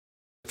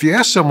If you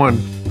ask someone,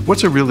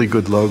 what's a really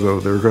good logo,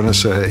 they're going to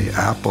say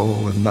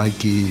Apple and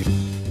Nike.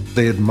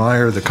 They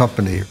admire the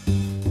company.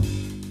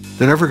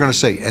 They're never going to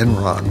say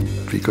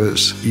Enron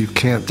because you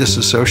can't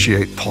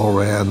disassociate Paul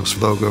Rand's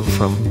logo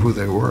from who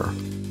they were.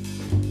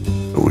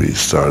 We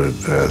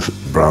started as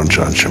Brown,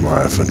 John,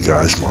 Chermayeff and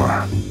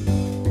Geismar.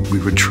 We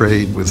would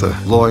trade with a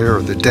lawyer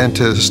or the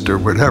dentist or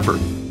whatever.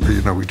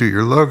 You know, we do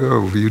your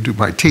logo, you do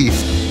my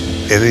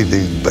teeth.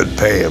 Anything but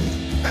pay him.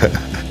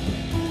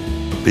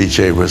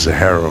 BJ was a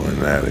heroin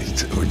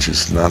addict, which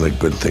is not a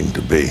good thing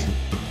to be.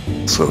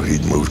 So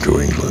he'd moved to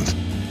England.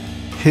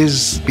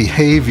 His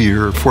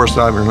behavior forced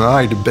Ivan and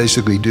I to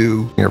basically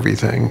do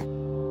everything.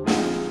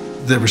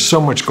 There was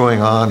so much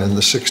going on in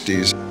the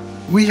 60s.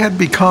 We had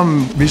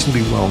become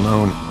reasonably well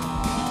known.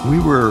 We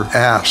were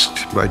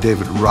asked by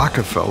David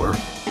Rockefeller,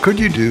 could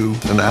you do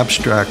an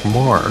abstract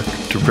mark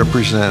to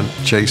represent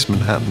Chase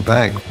Manhattan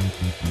Bank?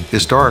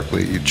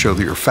 Historically, you'd show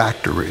your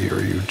factory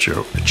or you'd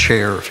show a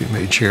chair if you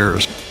made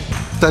chairs.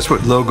 That's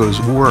what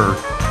logos were.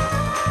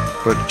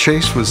 But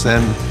Chase was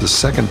then the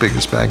second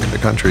biggest bank in the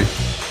country,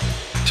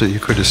 so you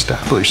could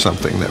establish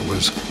something that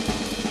was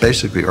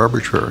basically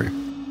arbitrary.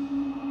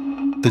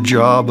 The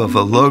job of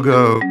a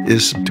logo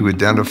is to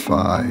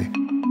identify.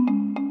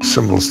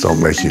 Symbols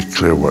don't make it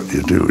clear what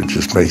you do, it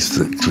just makes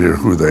it clear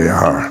who they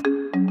are.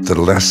 The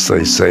less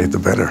they say, the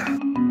better.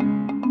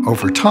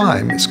 Over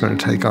time, it's going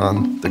to take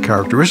on the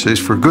characteristics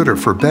for good or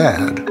for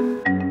bad.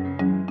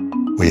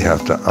 We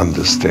have to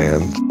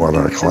understand what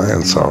our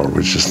clients are,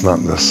 which is not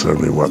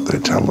necessarily what they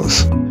tell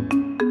us.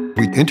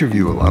 We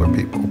interview a lot of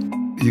people.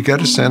 You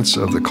get a sense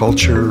of the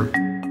culture.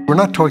 We're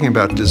not talking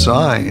about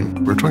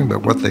design. We're talking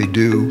about what they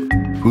do,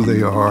 who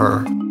they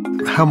are,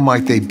 how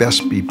might they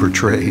best be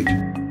portrayed.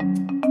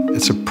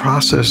 It's a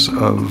process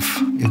of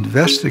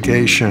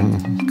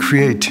investigation,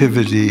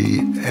 creativity,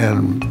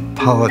 and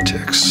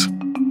politics.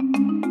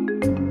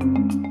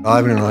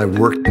 Ivan and I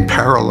worked in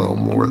parallel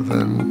more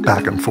than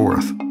back and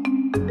forth.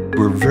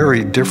 We're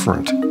very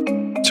different,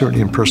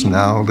 certainly in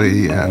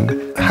personality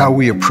and how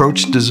we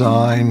approach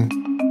design.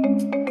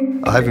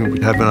 Ivan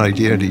would have an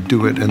idea and he'd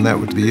do it, and that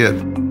would be it.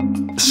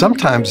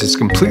 Sometimes it's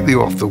completely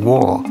off the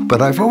wall,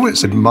 but I've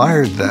always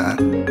admired that.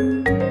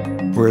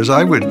 Whereas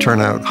I would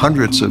turn out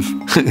hundreds of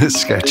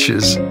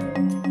sketches.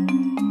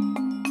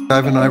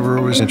 Ivan and I were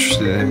always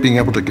interested in being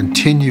able to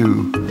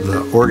continue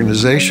the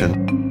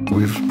organization.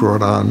 We've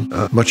brought on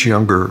a much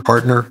younger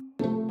partner.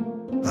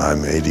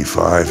 I'm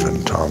 85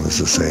 and Tom is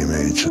the same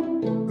age.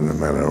 No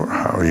matter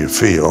how you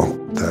feel,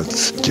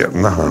 that's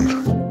getting on.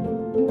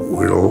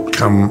 We'll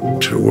come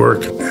to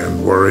work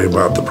and worry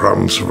about the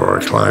problems of our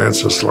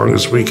clients as long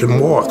as we can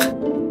walk.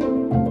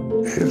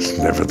 It's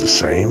never the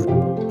same.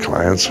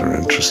 Clients are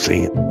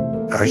interesting.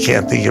 I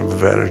can't think of a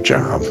better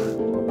job.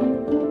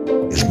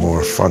 It's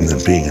more fun than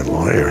being a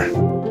lawyer.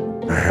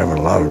 I have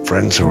a lot of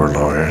friends who are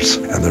lawyers,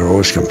 and they're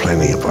always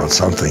complaining about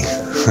something.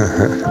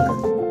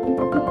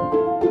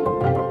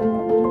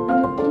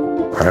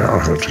 I don't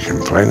have to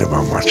complain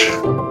about much.